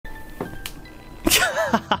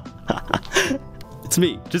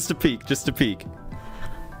me, just a peek, just a peek.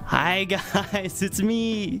 Hi guys, it's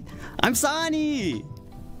me. I'm Sonny.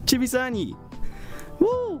 Chibi Sonny.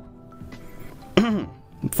 Woo! I'm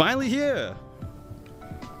finally here.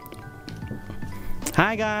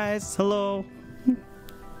 Hi guys, hello.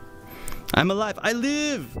 I'm alive. I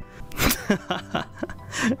live.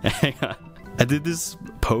 Hang on. I did this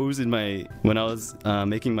pose when I was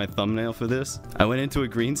making my thumbnail for this. I went into a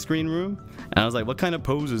green screen room and I was like, what kind of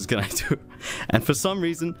poses can I do? And for some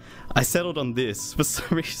reason, I settled on this. For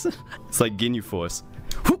some reason, it's like Ginyu Force.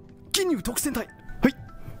 Ginyu Tokusentai.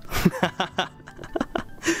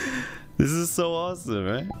 This is so awesome,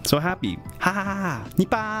 right? So happy. Ha ha ha.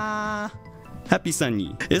 Nippa. Happy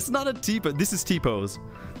Sonny. It's not a T-pose. This is T-pose.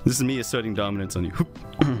 This is me asserting dominance on you.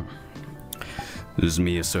 This is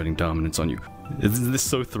me asserting dominance on you. Isn't this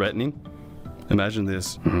so threatening? Imagine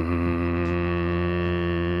this.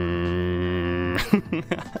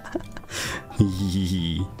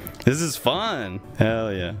 This is fun.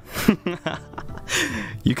 Hell yeah.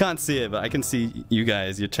 You can't see it, but I can see you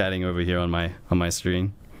guys. You're chatting over here on my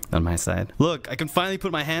screen, on my side. Look, I can finally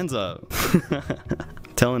put my hands up.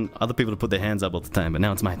 Telling other people to put their hands up all the time, but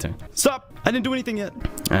now it's my turn. Stop! I didn't do anything yet.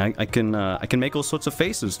 I can make all sorts of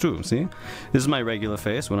faces too. See, this is my regular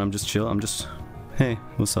face when I'm just chill. I'm just, hey,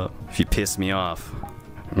 what's up? If you piss me off,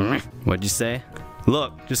 what'd you say?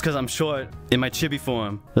 Look, just because I'm short in my chibi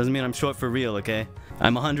form doesn't mean I'm short for real. Okay,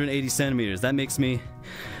 I'm 180 centimeters. That makes me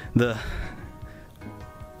the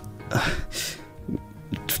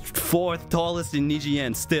 4th tallest in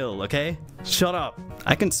Nijisanjien still. Okay, shut up.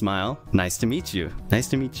 I can smile. Nice to meet you. Nice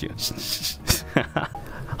to meet you.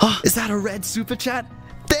 Oh, is that a red super chat?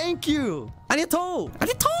 Thank you. Arigatou.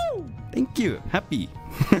 Arigatou. Thank you. Happy.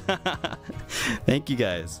 Thank you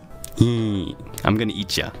guys. I'm gonna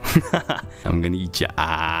eat ya. I'm gonna eat ya.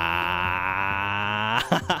 Ah.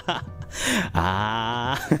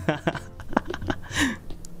 Ah.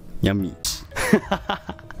 Yummy.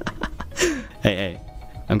 Hey, hey.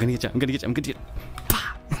 I'm gonna get you. I'm gonna get you. I'm gonna get you.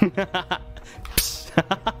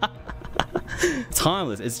 It's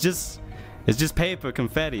harmless. It's just paper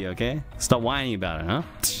confetti, okay? Stop whining about it, huh?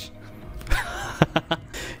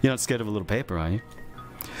 You're not scared of a little paper, are you?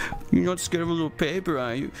 You're not scared of a little paper,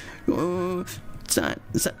 are you? Oh,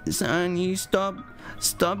 Sonny, stop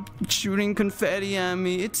shooting confetti at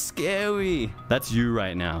me. It's scary. That's you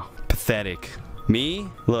right now. Pathetic. Me?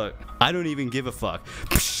 Look, I don't even give a fuck.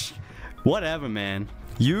 Whatever, man.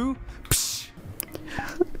 You?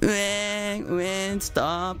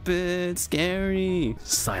 Stop it, scary.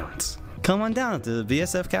 Silence. Come on down to the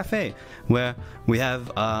VSF Cafe, where we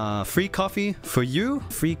have free coffee for you,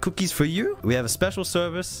 free cookies for you. We have a special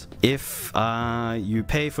service if you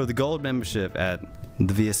pay for the gold membership at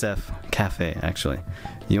the VSF Cafe, actually.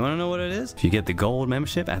 You want to know what it is? If you get the gold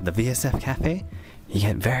membership at the VSF Cafe, you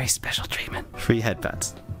get very special treatment. Free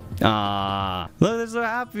headpats. Ah, look, they're so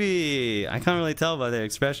happy. I can't really tell by their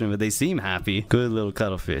expression, but they seem happy. Good little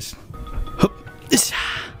cuttlefish.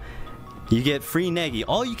 You get free negi.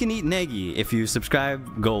 All you can eat negi if you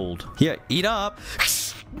subscribe gold. Here, eat up.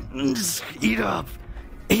 Eat up.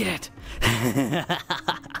 Eat it.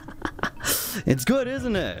 It's good,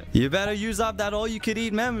 isn't it? You better use up that all you could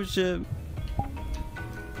eat membership.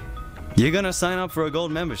 You're gonna sign up for a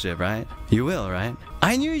gold membership, right? You will, right?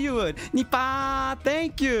 I knew you would. Nippa,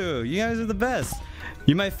 thank you. You guys are the best.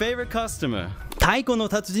 You're my favorite customer. Taiko no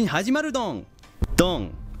tatsujin hajimaru don.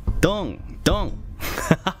 Don. Don. Don.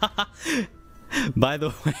 By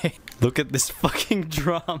the way, look at this fucking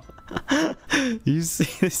drum. You see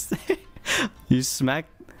this thing? You smack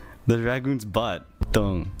the dragoon's butt.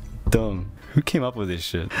 Dong, dong. Who came up with this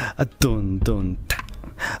shit? A dun dun ta.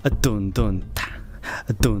 A dun dun ta.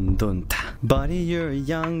 A dun dun ta. Buddy, you're a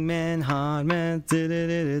young man, hard man.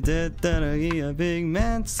 You're a big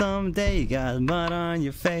man someday. You got mud on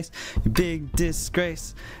your face. You big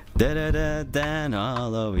disgrace. Da da da da,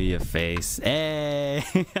 all over your face. Hey.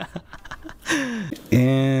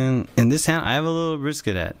 And in this hand, I have a little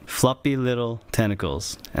Brisko, floppy little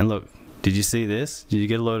tentacles. And look, did you see this? Did you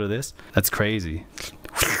get a load of this? That's crazy.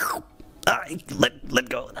 Let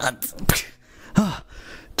go. Oh,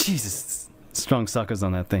 Jesus, strong suckers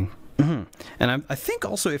on that thing. And I think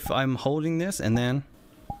also if I'm holding this and then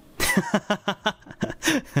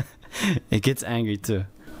it gets angry too.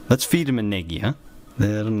 Let's feed him a negi, huh?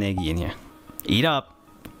 Little negi in here. Eat up.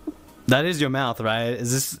 That is your mouth, right?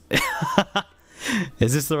 Is this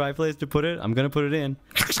is this the right place to put it? I'm gonna put it in.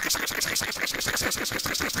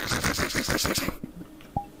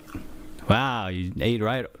 Wow, you ate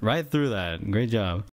right through that. Great job.